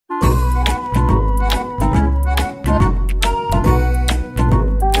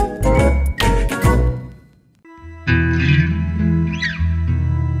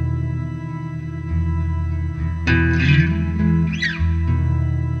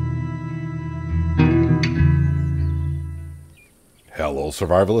Hello,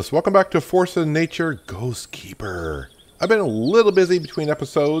 survivalists. Welcome back to Force of Nature Ghost Keeper. I've been a little busy between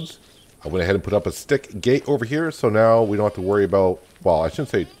episodes. I went ahead and put up a stick gate over here, so now we don't have to worry about, well, I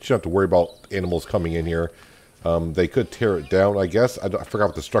shouldn't have to worry about animals coming in here. They could tear it down, I guess. I forgot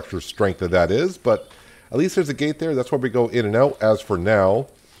what the structure strength of that is, but at least there's a gate there. That's where we go in and out as for now.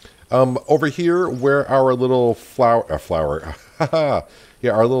 Over here, where our little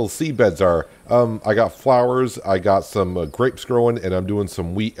yeah, our little seed beds are. I got flowers, I got some grapes growing, and I'm doing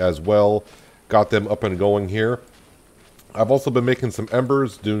some wheat as well. Got them up and going here. I've also been making some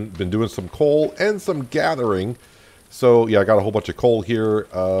embers, been doing some coal and some gathering. So yeah, I got a whole bunch of coal here.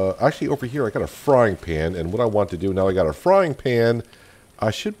 Actually over here I got a frying pan, and what I want to do now I got a frying pan, I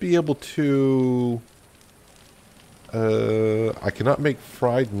should be able to... I cannot make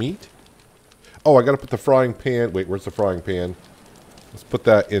fried meat. Oh, I gotta put the frying pan, wait, where's the frying pan? Let's put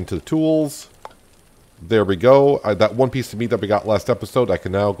that into the tools. There we go. That one piece of meat that we got last episode, I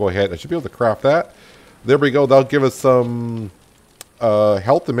can now go ahead. I should be able to craft that. There we go. That'll give us some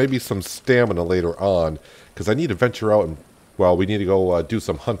health and maybe some stamina later on. Because I need to venture out and, well, we need to go do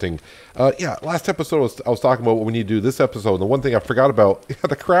some hunting. Yeah, last episode I was talking about what we need to do this episode. And the one thing I forgot about,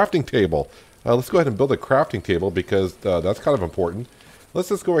 the crafting table. Let's go ahead and build a crafting table because that's kind of important. Let's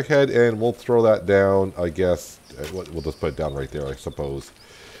just go ahead and we'll throw that down, I guess. We'll just put it down right there, I suppose.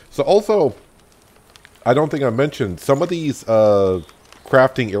 So also, I don't think I mentioned, some of these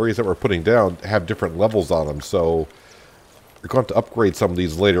crafting areas that we're putting down have different levels on them. So we're going to upgrade some of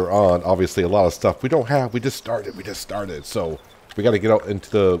these later on. Obviously, a lot of stuff we don't have. We just started. So we got to get out into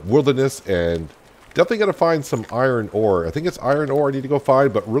the wilderness and definitely got to find some iron ore. I think it's iron ore I need to go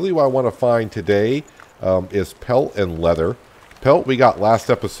find. But really what I want to find today is pelt and leather. Pelt we got last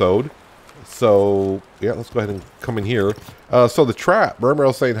episode. So yeah, let's go ahead and come in here. So the trap. Remember I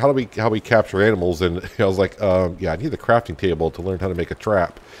was saying how we capture animals, and I was like, yeah, I need the crafting table to learn how to make a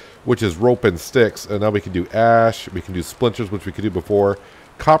trap, which is rope and sticks. And now we can do ash, we can do splinters, which we could do before.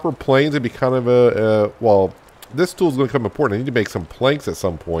 Copper planes would be kind of a well, this tool is going to become important. I need to make some planks at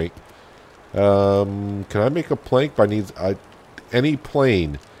some point. Can I make a plank by needs any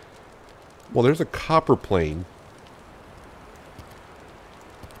plane? Well, there's a copper plane.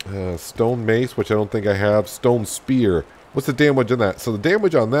 Stone mace, which I don't think I have. Stone spear. What's the damage on that? So the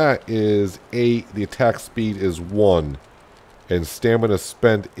damage on that is 8. The attack speed is 1. And stamina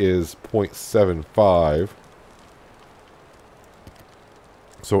spent is 0.75.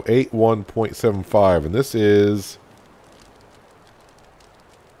 So 8, 1, 0.75. And this is...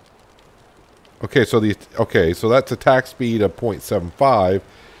 Okay, so that's attack speed of 0.75.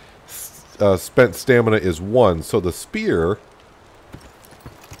 Spent stamina is 1. So the spear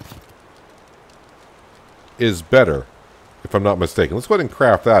is better, if I'm not mistaken. Let's go ahead and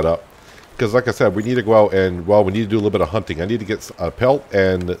craft that up. Because like I said, we need to go out and, well, we need to do a little bit of hunting. I need to get a pelt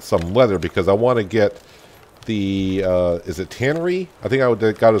and some leather because I want to get the, is it tannery? I think I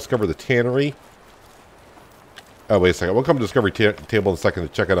got to discover the tannery. Oh, wait a second. We'll come to discovery table in a second to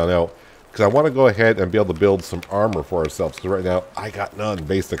check it on out. Because I want to go ahead and be able to build some armor for ourselves. Because right now, I got none,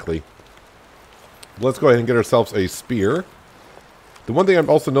 basically. Let's go ahead and get ourselves a spear. The one thing I'm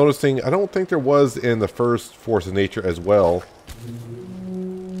also noticing, I don't think there was in the first Force of Nature as well.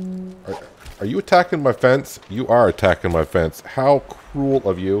 Are you attacking my fence? You are attacking my fence. How cruel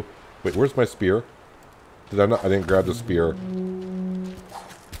of you. Wait, where's my spear? I didn't grab the spear.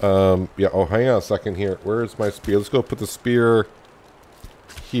 Yeah, oh, hang on a second here. Where's my spear? Let's go put the spear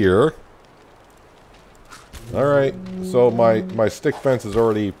here. Alright, so my stick fence is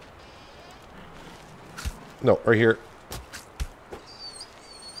already... No, right here.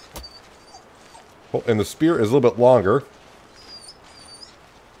 Oh, and the spear is a little bit longer.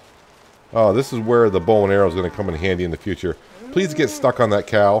 Oh, this is where the bow and arrow is going to come in handy in the future. Please get stuck on that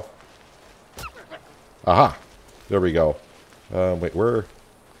cow. Aha. There we go. Wait, where?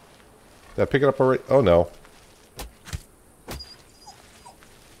 Did I pick it up already? Oh, no.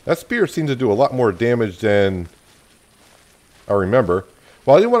 That spear seems to do a lot more damage than I remember.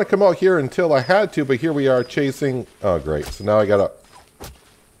 Well, I didn't want to come out here until I had to, but here we are chasing... Oh, great. So now I got to...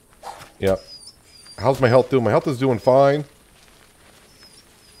 Yep. How's my health doing? My health is doing fine.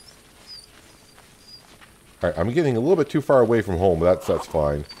 Alright, I'm getting a little bit too far away from home, but that's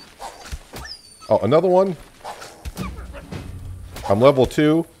fine. Oh, another one? I'm level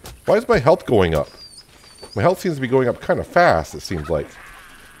 2. Why is my health going up? My health seems to be going up kind of fast, it seems like.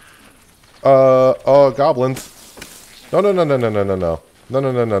 Goblins. No.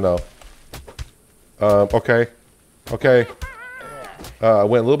 Okay. Okay. I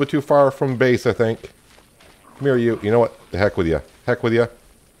went a little bit too far from base, I think. Come here, you. You know what? The heck with you. Heck with you.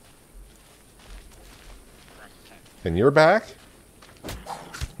 And you're back?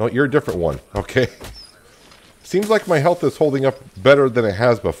 Oh, you're a different one. Okay. Seems like my health is holding up better than it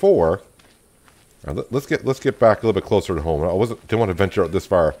has before. Right, let's get back a little bit closer to home. Didn't want to venture out this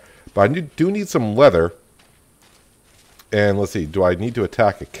far, but I do need some leather. And let's see, do I need to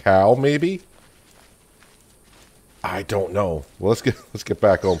attack a cow? Maybe. I don't know. Well, let's get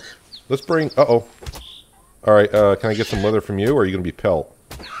back home. Let's bring. All right. Can I get some leather from you, or are you gonna be pelt?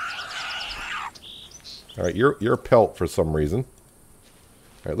 All right, you're a pelt for some reason.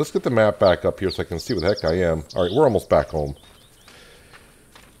 All right, let's get the map back up here so I can see what the heck I am. All right, we're almost back home.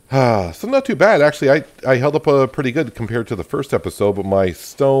 So not too bad, actually. I held up pretty good compared to the first episode, but my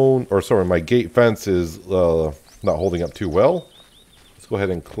my gate fence is not holding up too well. Let's go ahead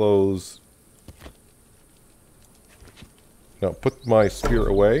and close. Now put my spear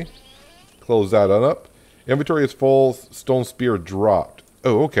away. Close that on up. Inventory is full. Stone spear dropped.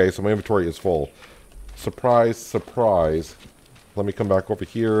 Oh, okay, so my inventory is full. Surprise, surprise. Let me come back over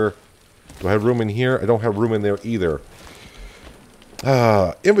here. Do I have room in here? I don't have room in there either.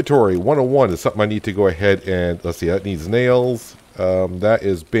 Inventory 101 is something I need to go ahead and, let's see, that needs nails. That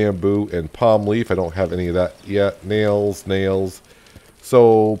is bamboo and palm leaf. I don't have any of that yet. Nails.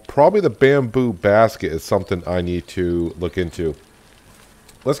 So probably the bamboo basket is something I need to look into.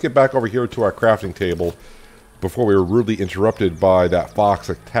 Let's get back over here to our crafting table before we were rudely interrupted by that fox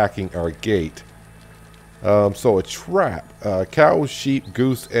attacking our gate. So a trap. Cows, sheep,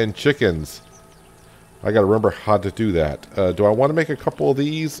 goose, and chickens. I gotta remember how to do that. Do I want to make a couple of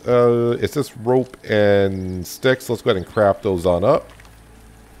these? It's just rope and sticks. Let's go ahead and craft those on up.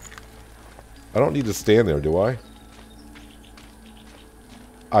 I don't need to stand there, do I?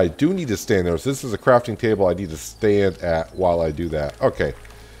 I do need to stand there. So this is a crafting table I need to stand at while I do that. Okay.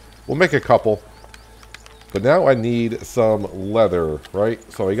 We'll make a couple. But now I need some leather, right?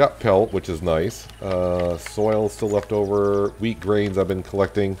 So I got pelt, which is nice. Soil still left over. Wheat grains I've been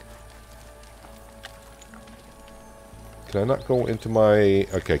collecting. Can I not go into my...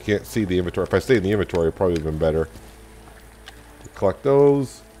 Okay, I can't see the inventory. If I stay in the inventory, it probably would have been better. Collect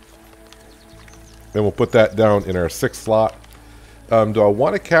those. Then we'll put that down in our 6th slot. Do I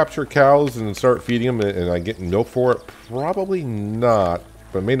want to capture cows and start feeding them and I get milk for it? Probably not.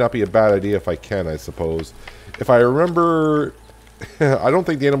 But it may not be a bad idea if I can, I suppose. If I remember... I don't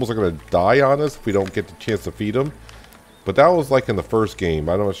think the animals are going to die on us if we don't get the chance to feed them. But that was like in the first game.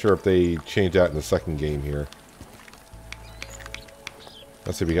 I'm not sure if they changed that in the second game here.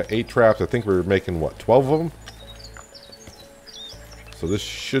 Let's see, we got 8 traps. I think we're making, what, 12 of them? So this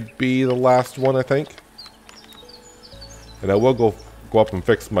should be the last one, I think. And I will go up and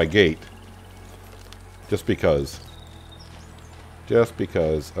fix my gate. Just because. Just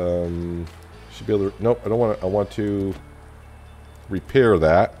because. Should be able to... Nope, I don't want to... I want to repair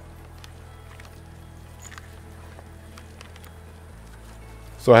that.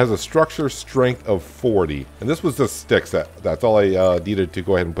 So it has a structure strength of 40. And this was just sticks. That's all I needed to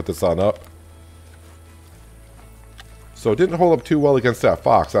go ahead and put this on up. So it didn't hold up too well against that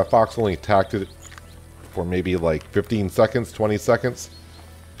fox. That fox only attacked it for maybe like 15 seconds, 20 seconds.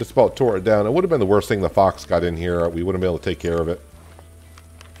 Just about tore it down. It would have been the worst thing the fox got in here. We wouldn't be able to take care of it.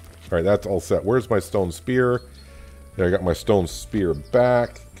 Alright, that's all set. Where's my stone spear? There, I got my stone spear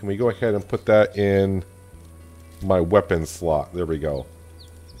back. Can we go ahead and put that in my weapon slot? There we go.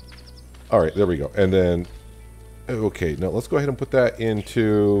 Alright, there we go. And then, okay, now let's go ahead and put that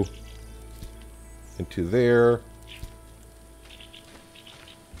into there.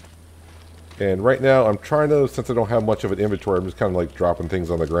 And right now, I'm trying to, since I don't have much of an inventory, I'm just kind of like dropping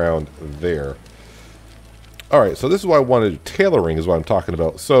things on the ground there. Alright, so this is what I wanted. Tailoring is what I'm talking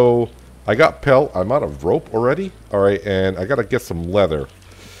about. So, I got pelt. I'm out of rope already. Alright, and I gotta get some leather.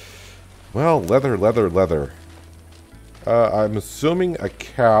 Well, leather. I'm assuming a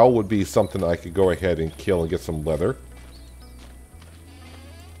cow would be something I could go ahead and kill and get some leather.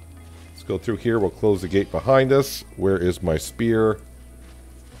 Let's go through here. We'll close the gate behind us. Where is my spear?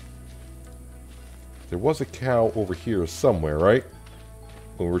 There was a cow over here somewhere, right?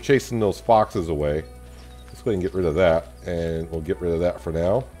 When we were chasing those foxes away. Let's go ahead and get rid of that. And we'll get rid of that for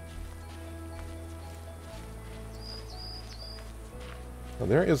now. Now,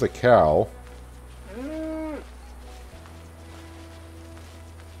 there is a cow.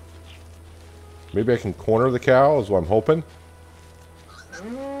 Maybe I can corner the cow is what I'm hoping.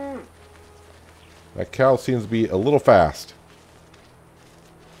 That cow seems to be a little fast.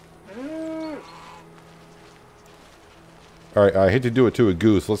 Alright, I hate to do it to a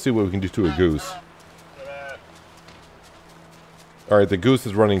goose. Let's see what we can do to a goose. Alright, the goose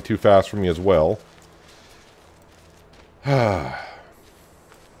is running too fast for me as well. My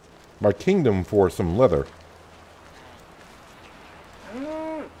kingdom for some leather.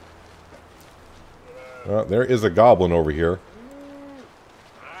 There is a goblin over here.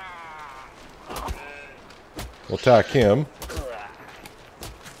 We'll attack him.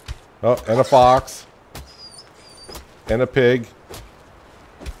 Oh, and a fox. And a pig.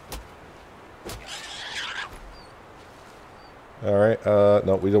 Alright,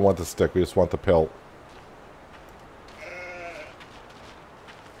 no, we don't want the stick. We just want the pelt.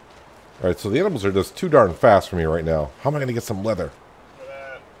 Alright, so the animals are just too darn fast for me right now. How am I going to get some leather?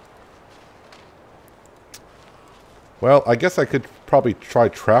 Well, I guess I could probably try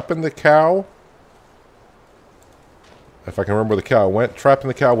trapping the cow. If I can remember where the cow went. Trapping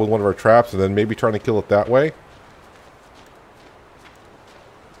the cow with one of our traps and then maybe trying to kill it that way.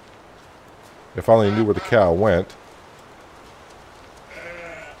 If I only knew where the cow went.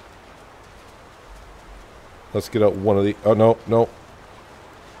 Let's get out one of the... Oh, no, no.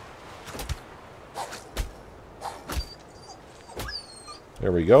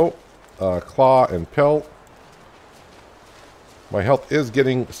 There we go. Claw and pelt. My health is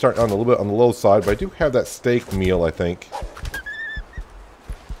starting on a little bit on the low side, but I do have that steak meal, I think.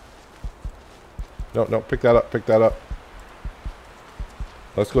 No, no, pick that up, pick that up.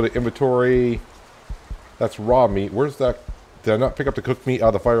 Let's go to inventory. That's raw meat. Where's that? Did I not pick up the cooked meat out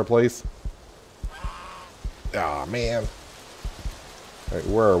of the fireplace? Ah, man. Alright,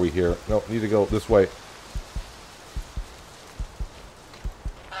 where are we here? No, need to go this way.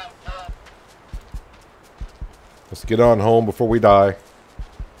 Let's get on home before we die.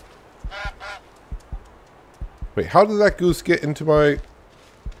 Wait, how did that goose get into my...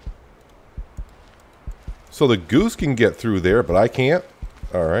 So the goose can get through there, but I can't?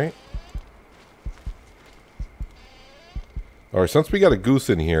 Alright. Alright, since we got a goose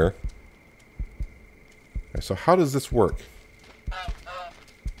in here... Okay, so how does this work?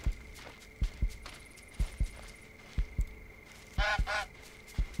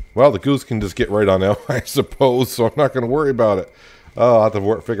 Well, the goose can just get right on out, I suppose, so I'm not going to worry about it. I'll have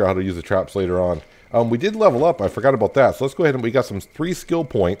to figure out how to use the traps later on. We did level up. I forgot about that. So let's go ahead and we got some 3 skill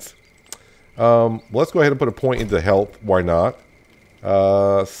points. Let's go ahead and put a point into health. Why not?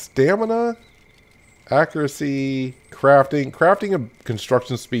 Stamina, accuracy, crafting. Crafting and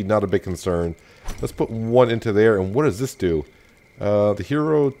construction speed, not a big concern. Let's put 1 into there. And what does this do? The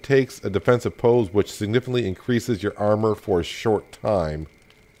hero takes a defensive pose, which significantly increases your armor for a short time.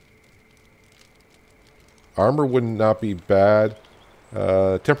 Armor would not be bad.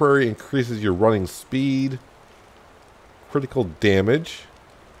 Temporary increases your running speed. Critical damage.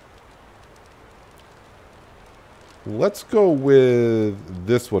 Let's go with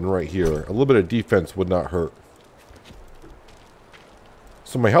this one right here. A little bit of defense would not hurt.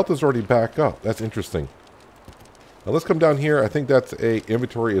 So my health is already back up. That's interesting. Now let's come down here. I think that's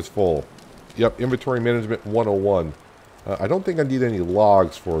inventory is full. Yep, inventory management 101. I don't think I need any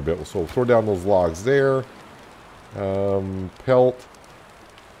logs for a bit. So we'll throw down those logs there. Pelt.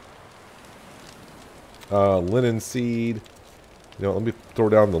 Linen seed. You know, let me throw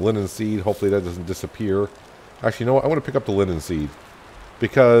down the linen seed. Hopefully that doesn't disappear. Actually, you know what? I want to pick up the linen seed.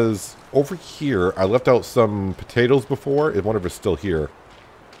 Because over here, I left out some potatoes before. I wonder if it's still here.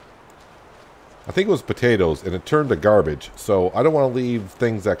 I think it was potatoes, and it turned to garbage. So I don't want to leave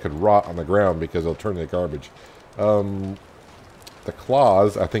things that could rot on the ground because they'll turn to garbage. The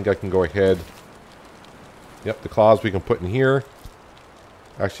claws, I think I can go ahead. Yep, the claws we can put in here.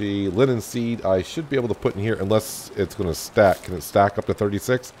 Actually, linen seed I should be able to put in here unless it's going to stack. Can it stack up to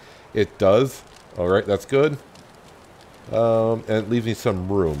 36? It does. Alright, that's good. And it leaves me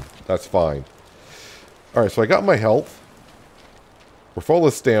some room. That's fine. Alright, so I got my health. We're full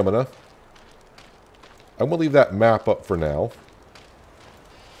of stamina. I'm going to leave that map up for now.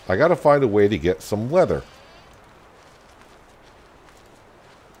 I got to find a way to get some leather.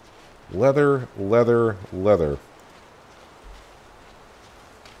 Leather, leather, leather.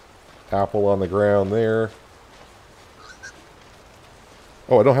 Apple on the ground there.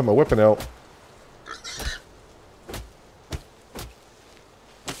 Oh, I don't have my weapon out.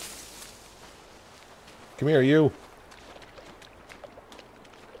 Come here, you.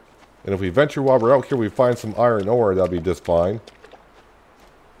 And if we venture while we're out here, we find some iron ore, that'll be just fine.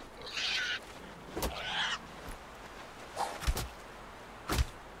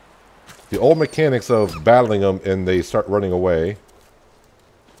 The old mechanics of battling them and they start running away.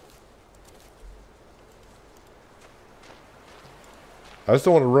 I just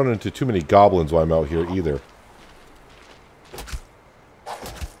don't want to run into too many goblins while I'm out here either.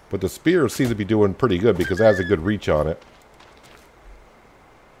 But the spear seems to be doing pretty good because it has a good reach on it.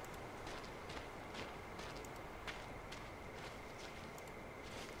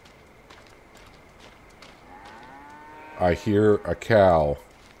 I hear a cow.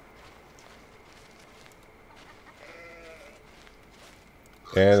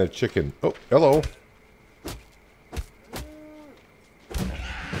 And a chicken. Oh, hello.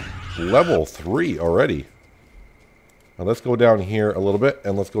 Level 3 already. Now let's go down here a little bit.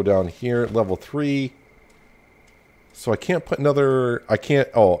 And let's go down here. Level 3. So I can't put another... I can't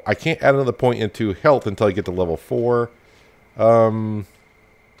add another point into health until I get to level 4. Do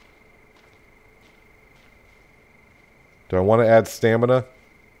I want to add stamina?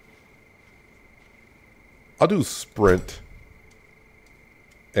 I'll do sprint.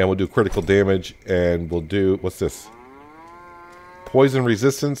 And we'll do critical damage. And we'll do... What's this? Poison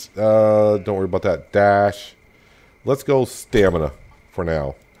resistance. Don't worry about that. Dash. Let's go stamina for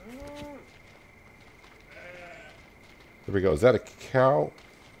now. There we go. Is that a cow?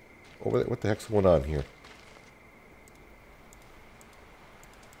 What the heck's going on here?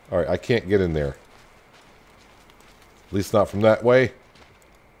 Alright, I can't get in there. At least not from that way.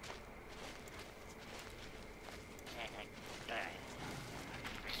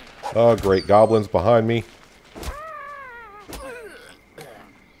 Oh, great. Goblins behind me.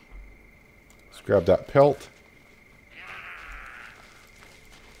 Let's grab that pelt.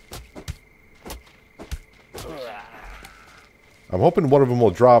 I'm hoping one of them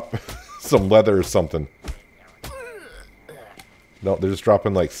will drop some leather or something. No, they're just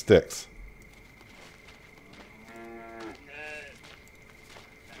dropping like sticks.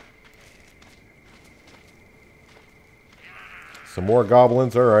 Some more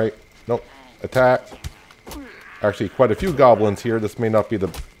goblins. Alright. Nope. Attack. Actually, quite a few goblins here. This may not be the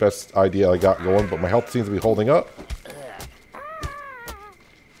best idea I got going, but my health seems to be holding up.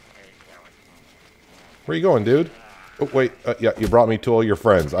 Where you going, dude? Oh, wait. Yeah, you brought me to all your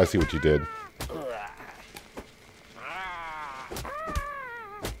friends. I see what you did.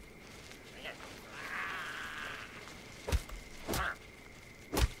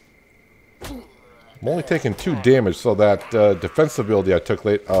 I'm only taking 2 damage, so that defense ability I took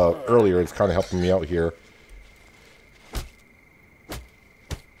earlier is kind of helping me out here.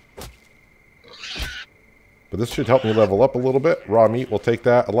 But this should help me level up a little bit. Raw meat, we'll take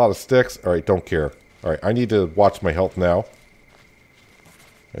that. A lot of sticks. Alright, don't care. Alright, I need to watch my health now.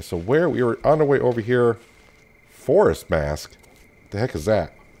 Okay, so we were on our way over here. Forest mask? What the heck is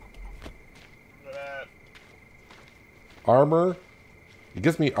that? Armor? It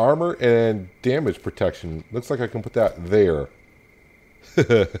gives me armor and damage protection. Looks like I can put that there. Are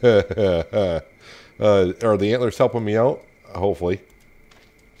the antlers helping me out? Hopefully.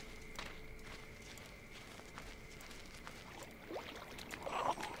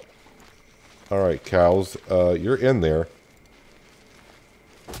 Alright, cows. You're in there.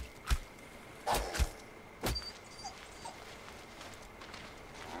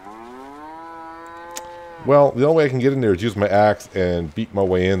 Well, the only way I can get in there is use my axe and beat my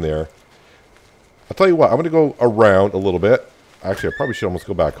way in there. I'll tell you what, I'm going to go around a little bit. Actually, I probably should almost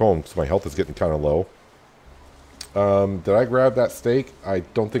go back home because my health is getting kind of low. Did I grab that steak? I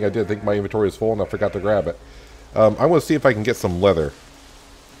don't think I did. I think my inventory is full and I forgot to grab it. I'm going to see if I can get some leather.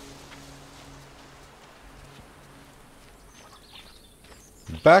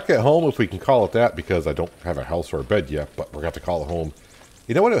 Back at home, if we can call it that, because I don't have a house or a bed yet, but we're going to have to call it home.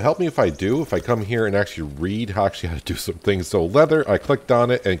 You know what it would help me if I do? If I come here and actually read how to do some things. So leather, I clicked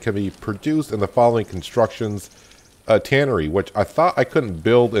on it and can be produced in the following constructions. Tannery, which I thought I couldn't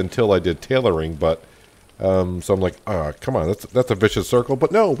build until I did tailoring, but so I'm like, come on, that's a vicious circle.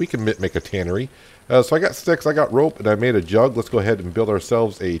 But no, we can make a tannery. So I got sticks, I got rope, and I made a jug. Let's go ahead and build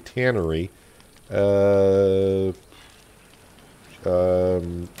ourselves a tannery. Like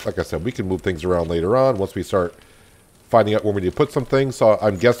I said, we can move things around later on once we start finding out where we need to put some things. So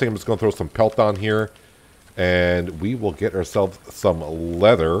I'm guessing I'm just going to throw some pelt on here. And we will get ourselves some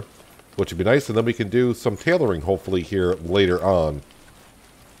leather, which would be nice. And then we can do some tailoring, hopefully, here later on.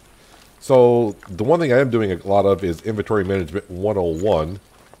 So the one thing I am doing a lot of is Inventory Management 101.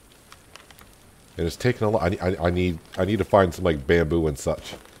 And it's taking a lot. I need to find some like bamboo and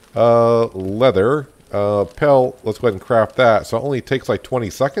such. Leather. Pelt. Let's go ahead and craft that. So it only takes like 20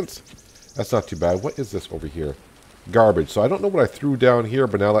 seconds. That's not too bad. What is this over here? Garbage. So I don't know what I threw down here,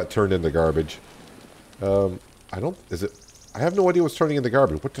 but now that turned into garbage. I have no idea what's turning into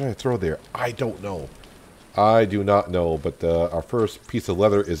garbage. What did I throw there? I don't know. I do not know, but our first piece of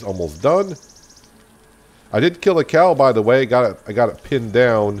leather is almost done. I did kill a cow, by the way. I got it pinned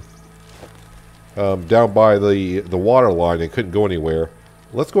down down by the water line and couldn't go anywhere.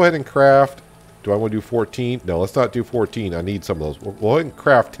 Let's go ahead and craft. Do I want to do 14? No, let's not do 14. I need some of those. We'll go ahead and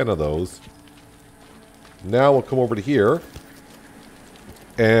craft 10 of those. Now we'll come over to here.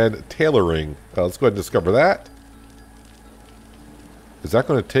 And tailoring. Let's go ahead and discover that. Is that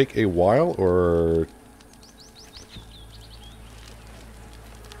going to take a while, or...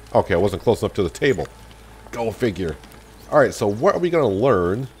 Okay, I wasn't close enough to the table. Go figure. Alright, so what are we going to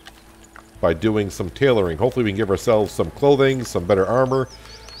learn by doing some tailoring? Hopefully we can give ourselves some clothing, some better armor.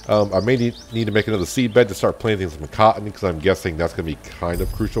 I may need to make another seed bed to start planting some cotton, because I'm guessing that's going to be kind of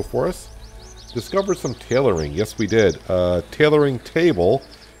crucial for us. Discovered some tailoring. Yes, we did. Tailoring table,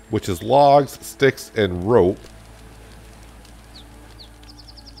 which is logs, sticks, and rope.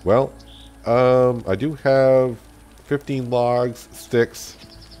 Well, I do have 15 logs, sticks.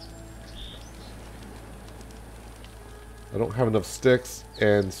 I don't have enough sticks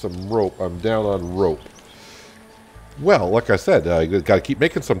and some rope. I'm down on rope. Well, like I said, you got to keep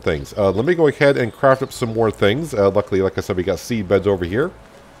making some things. Let me go ahead and craft up some more things. Luckily, like I said, we got seed beds over here.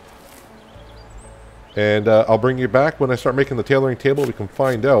 And I'll bring you back when I start making the tailoring table. We can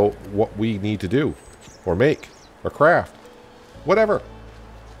find out what we need to do, or make, or craft, whatever.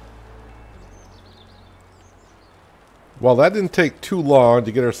 Well, that didn't take too long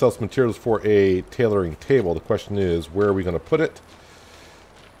to get ourselves materials for a tailoring table. The question is, where are we going to put it?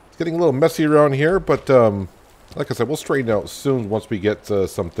 It's getting a little messy around here, but like I said, we'll straighten out soon once we get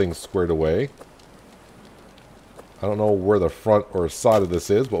some things squared away. I don't know where the front or side of this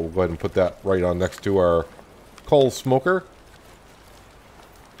is, but we'll go ahead and put that right on next to our coal smoker.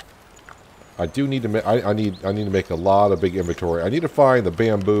 I do need to I need to make a lot of big inventory. I need to find the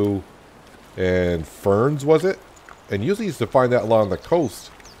bamboo and ferns, was it? And usually you used to find that along the coast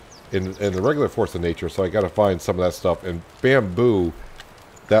in the regular force of nature, so I got to find some of that stuff. And bamboo,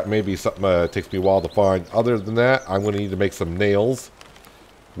 that may be something that takes me a while to find. Other than that, I'm going to need to make some nails,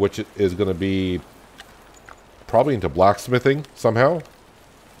 which is going to be probably into blacksmithing somehow.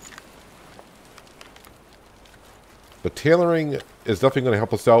 But tailoring is definitely going to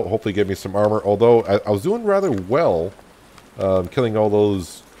help us out, hopefully give me some armor. Although I was doing rather well killing all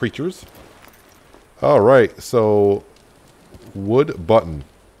those creatures. Alright, so wood button.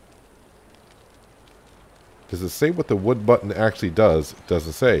 Does it say what the wood button actually does? Does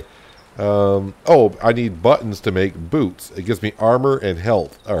it say? Oh, I need buttons to make boots. It gives me armor and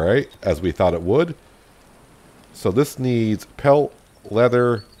health. Alright, as we thought it would. So this needs pelt,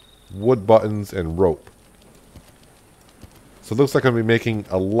 leather, wood buttons, and rope. So it looks like I'm going to be making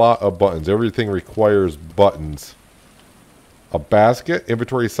a lot of buttons. Everything requires buttons. A basket,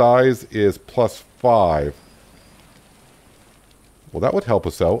 inventory size is +5. Well, that would help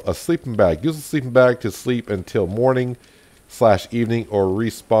us out. A sleeping bag. Use a sleeping bag to sleep until morning/evening or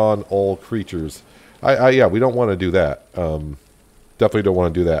respawn all creatures. Yeah, we don't want to do that. Definitely don't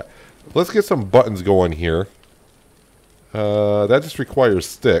want to do that. Let's get some buttons going here. That just requires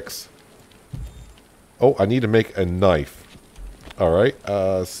sticks. Oh, I need to make a knife. Alright,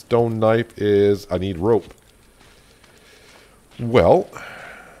 stone knife is... I need rope. Well,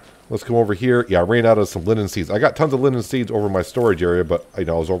 let's come over here. Yeah, I ran out of some linen seeds. I got tons of linen seeds over my storage area, but I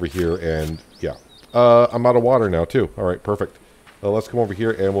know I was over here and yeah. I'm out of water now too. Alright, perfect. Let's come over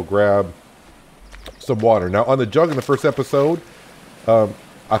here and we'll grab some water. Now, on the jug in the first episode,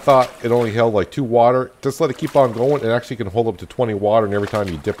 I thought it only held like 2 water. Just let it keep on going. It actually can hold up to 20 water, and every time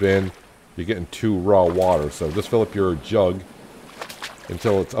you dip it in, you're getting 2 raw water. So just fill up your jug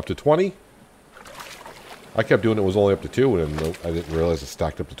until it's up to 20. I kept doing it was only up to 2, and I didn't realize it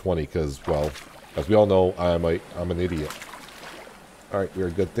stacked up to 20 because, well, as we all know, I'm an idiot. Alright, we're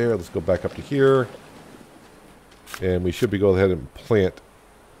good there. Let's go back up to here. And we should be go ahead and plant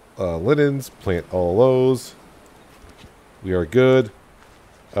linens, plant all those. We are good.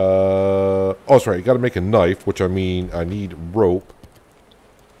 Oh, that's right. You got to make a knife, which I mean I need rope.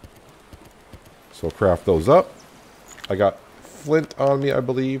 So craft those up. I got flint on me, I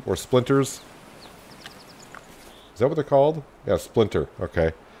believe, or splinters. Is that what they're called? Yeah, splinter.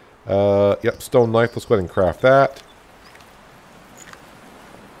 Okay. Yep, stone knife. Let's go ahead and craft that.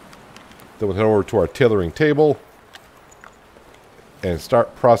 Then we'll head over to our tailoring table and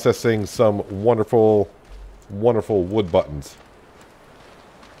start processing some wonderful, wonderful wood buttons.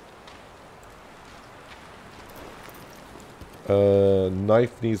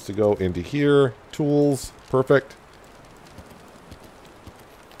 Knife needs to go into here. Tools. Perfect.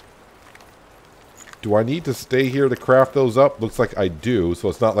 Do I need to stay here to craft those up? Looks like I do, so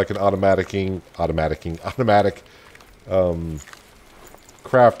it's not like an automatic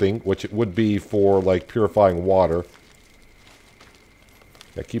crafting, which it would be for like purifying water.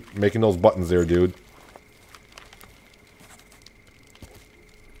 Yeah, keep making those buttons there, dude.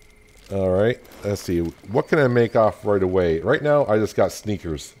 Alright, let's see. What can I make off right away? Right now, I just got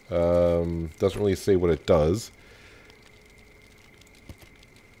sneakers. Doesn't really say what it does.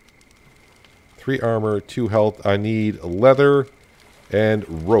 3 armor, 2 health. I need leather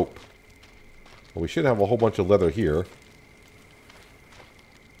and rope. Well, we should have a whole bunch of leather here.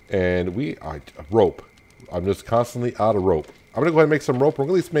 And rope. I'm just constantly out of rope. I'm going to go ahead and make some rope. We're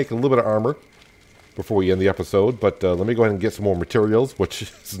going to at least make a little bit of armor before we end the episode. But let me go ahead and get some more materials, which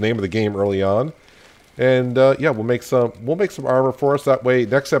is the name of the game early on. And yeah, we'll make some armor for us. That way,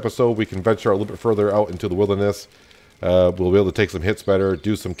 next episode, we can venture a little bit further out into the wilderness. We'll be able to take some hits better,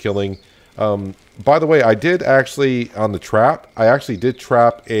 do some killing. By the way, I did actually, on the trap, I actually did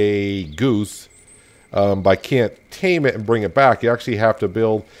trap a goose. But I can't tame it and bring it back. You actually have to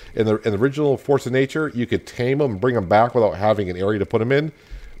build, in the original Force of Nature, you could tame them and bring them back without having an area to put them in.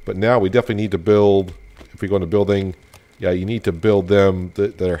 But now we definitely need to build, if we go into building, yeah, you need to build them,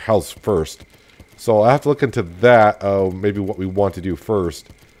 their house first. So I have to look into that, maybe what we want to do first.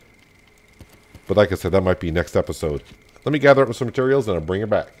 But like I said, that might be next episode. Let me gather up some materials and I'll bring it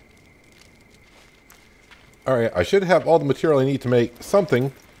back. Alright, I should have all the material I need to make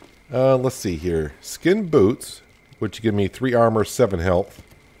something. Let's see here. Skin boots, which give me 3 armor, 7 health.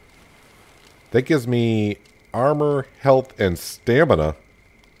 That gives me armor, health, and stamina.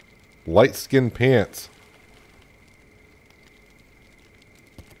 Light skin pants.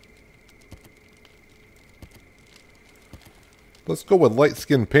 Let's go with light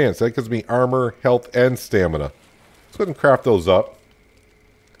skin pants. That gives me armor, health, and stamina. Let's go ahead and craft those up.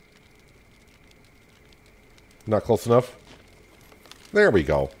 Not close enough. There we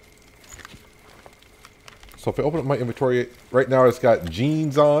go. So if I open up my inventory, right now it's got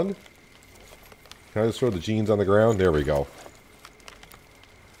jeans on. Can I just throw the jeans on the ground? There we go.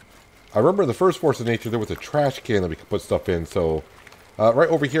 I remember in the first Force of Nature there was a trash can that we could put stuff in. So right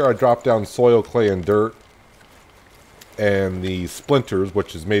over here I dropped down soil, clay, and dirt. And the splinters,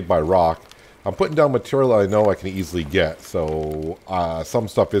 which is made by rock. I'm putting down material I know I can easily get. So some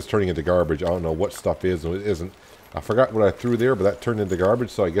stuff is turning into garbage. I don't know what stuff is and what isn't. I forgot what I threw there, but that turned into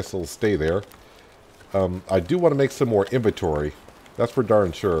garbage. So I guess it'll stay there. I do want to make some more inventory. That's for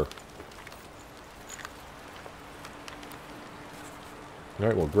darn sure.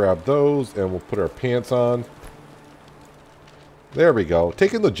 Alright, we'll grab those and we'll put our pants on. There we go.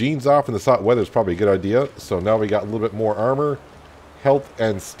 Taking the jeans off in this hot weather is probably a good idea. So now we got a little bit more armor, health,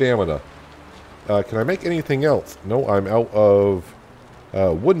 and stamina. Can I make anything else? No, I'm out of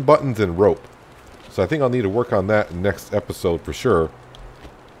wooden buttons and rope. So I think I'll need to work on that next episode for sure.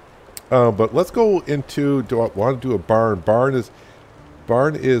 But let's go into, do I want to do a barn?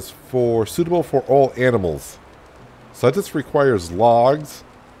 Barn is for suitable for all animals. So that just requires logs.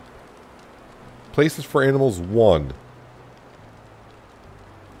 Places for animals 1.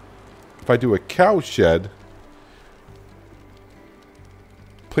 If I do a cow shed,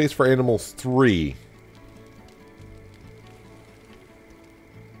 place for animals 3.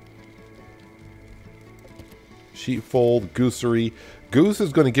 Sheepfold, goosery. Goose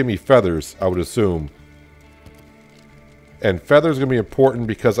is going to give me feathers, I would assume. And feathers are going to be important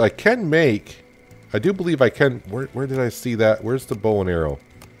because I can make... I do believe I can... Where did I see that? Where's the bow and arrow?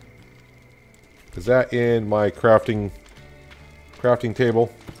 Is that in my crafting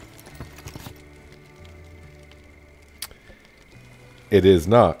table? It is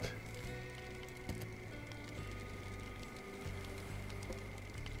not.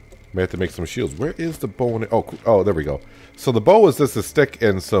 May have to make some shields. Where is the bow and... Oh, there we go. So the bow is just a stick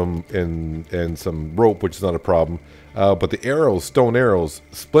and some rope, which is not a problem. But the arrows, stone arrows,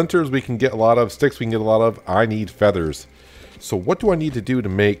 splinters we can get a lot of, sticks we can get a lot of. I need feathers. So what do I need to do to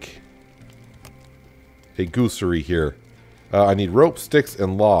make a goosery here? I need rope, sticks,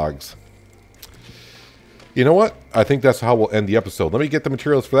 and logs. You know what? I think that's how we'll end the episode. Let me get the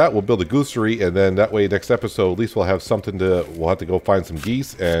materials for that. We'll build a goosery, and then that way next episode, at least we'll have something to... We'll have to go find some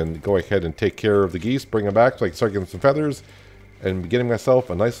geese and go ahead and take care of the geese, bring them back so I can start getting some feathers and getting myself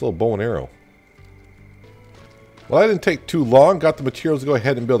a nice little bow and arrow. Well, that didn't take too long. Got the materials to go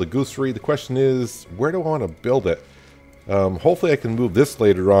ahead and build a goosery. The question is, where do I want to build it? Hopefully I can move this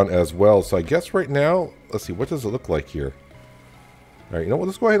later on as well. So I guess right now, let's see, what does it look like here? All right, you know what?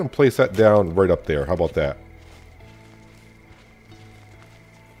 Let's go ahead and place that down right up there. How about that?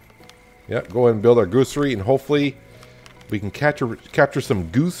 Yeah, go ahead and build our goosery, and hopefully we can capture some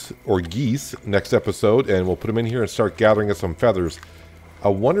goose or geese next episode, and we'll put them in here and start gathering us some feathers. I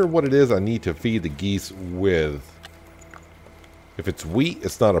wonder what it is I need to feed the geese with. If it's wheat,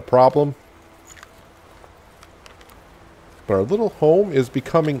 it's not a problem. But our little home is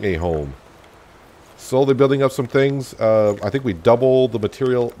becoming a home. Slowly building up some things. I think we doubled the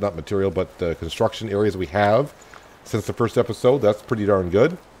material, not material, but the construction areas we have since the first episode. That's pretty darn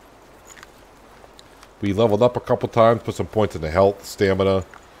good. We leveled up a couple times, put some points into health, stamina,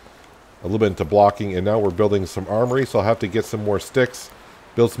 a little bit into blocking, and now we're building some armory, so I'll have to get some more sticks,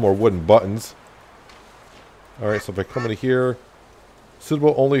 build some more wooden buttons. Alright, so if I come into here,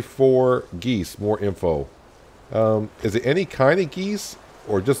 Suitable only for geese. More info. Is it any kind of geese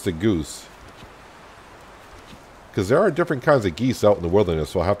or just a goose? Because there are different kinds of geese out in the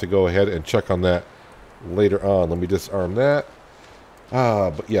wilderness, so I'll have to go ahead and check on that later on. Let me disarm that.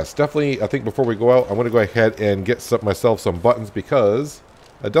 But yes, definitely, I think before we go out, I'm going to go ahead and get myself some buttons because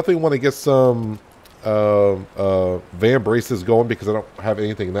I definitely want to get some van braces going because I don't have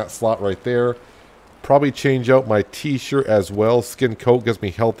anything in that slot right there. Probably change out my t-shirt as well. Skin coat gives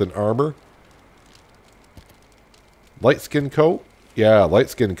me health and armor. Light skin coat? Yeah, light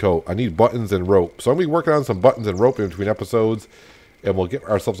skin coat. I need buttons and rope. So I'm going to be working on some buttons and rope in between episodes. And we'll get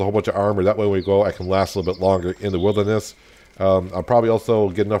ourselves a whole bunch of armor. That way when we go, I can last a little bit longer in the wilderness. I'll probably also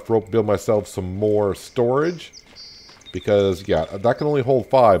get enough rope to build myself some more storage. Because, yeah, that can only hold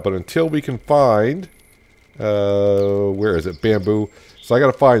 5. But until we can find... where is it? Bamboo. So I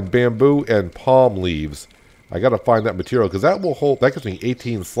got to find bamboo and palm leaves. I got to find that material. Because that will hold... That gives me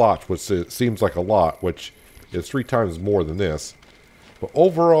 18 slots, which seems like a lot. Which is 3 times more than this. But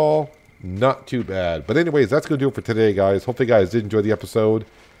overall, not too bad. But anyways, that's going to do it for today, guys. Hopefully you guys did enjoy the episode.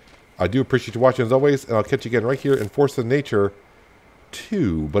 I do appreciate you watching as always. And I'll catch you again right here in Force of Nature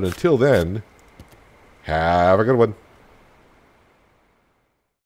 2. But until then, have a good one.